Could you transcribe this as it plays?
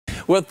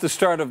With the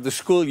start of the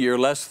school year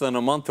less than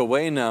a month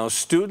away now,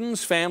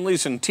 students,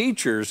 families, and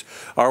teachers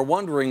are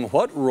wondering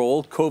what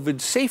role COVID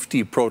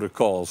safety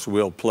protocols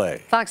will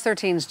play. Fox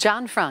 13's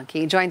John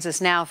Franke joins us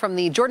now from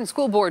the Jordan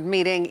School Board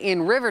meeting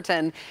in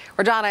Riverton,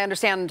 where, John, I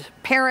understand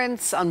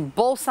parents on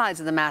both sides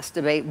of the mask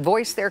debate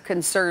voiced their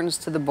concerns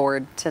to the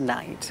board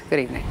tonight.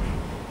 Good evening.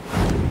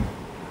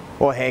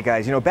 Well, hey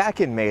guys, back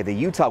in May, the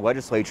Utah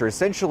legislature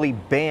essentially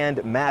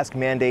banned mask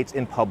mandates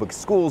in public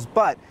schools,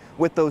 but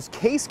with those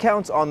case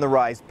counts on the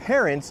rise,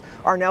 parents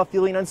are now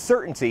feeling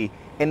uncertainty,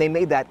 and they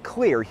made that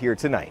clear here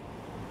tonight.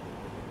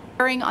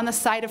 On the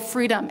side of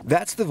freedom.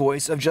 That's the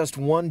voice of just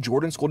one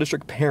Jordan School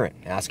District parent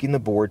asking the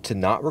board to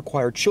not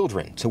require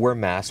children to wear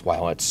masks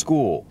while at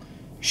school.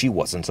 She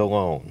wasn't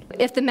alone.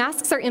 If the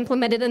masks are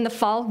implemented in the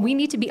fall, we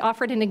need to be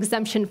offered an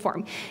exemption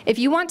form. If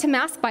you want to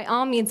mask, by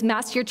all means,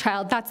 mask your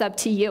child. That's up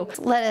to you.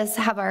 Let us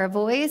have our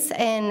voice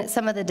in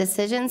some of the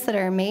decisions that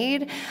are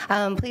made.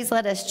 Please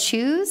let us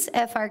choose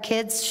if our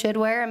kids should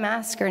wear a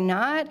mask or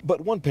not.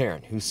 But one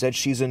parent who said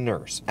she's a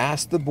nurse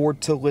asked the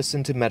board to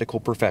listen to medical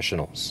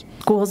professionals.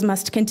 Schools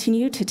must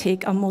continue to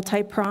take a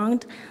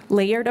multi-pronged,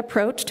 layered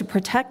approach to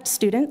protect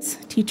students,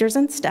 teachers,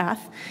 and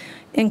staff,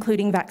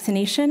 including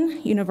vaccination,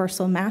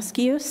 universal mask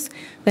use,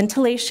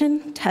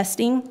 ventilation,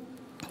 testing,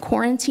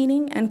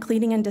 quarantining, and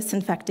cleaning and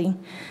disinfecting.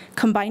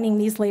 Combining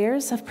these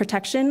layers of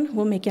protection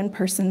will make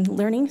in-person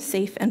learning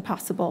safe and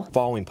possible.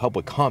 Following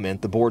public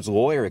comment, the board's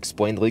lawyer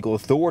explained the legal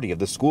authority of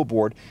the school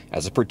board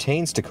as it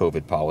pertains to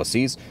COVID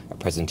policies, a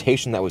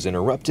presentation that was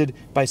interrupted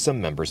by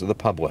some members of the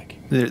public.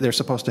 They're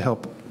supposed to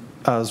help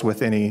us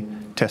with any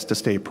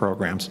test-to-stay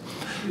programs.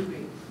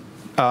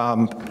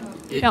 No,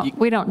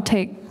 we don't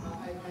take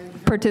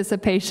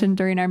participation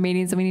during our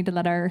meetings, and we need to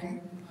let our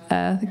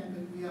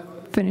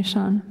finish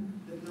on.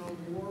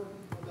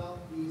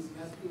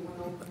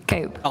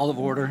 Okay. All of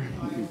order.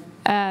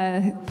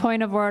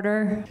 Point of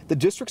order. The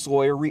district's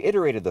lawyer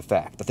reiterated the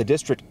fact that the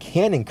district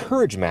can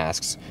encourage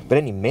masks, but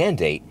any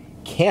mandate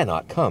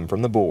cannot come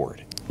from the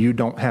board. You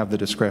don't have the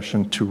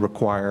discretion to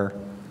require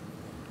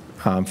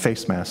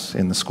face masks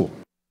in the school.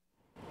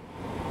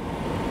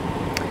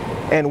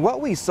 And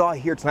what we saw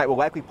here tonight will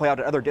likely play out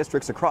at other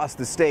districts across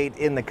the state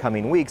in the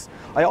coming weeks.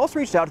 I also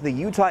reached out to the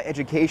Utah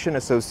Education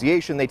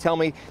Association. They tell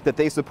me that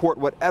they support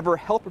whatever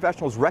health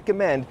professionals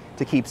recommend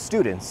to keep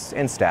students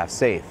and staff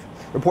safe.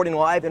 Reporting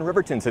live in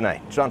Riverton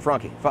tonight, John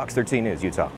Franke, Fox 13 News, Utah.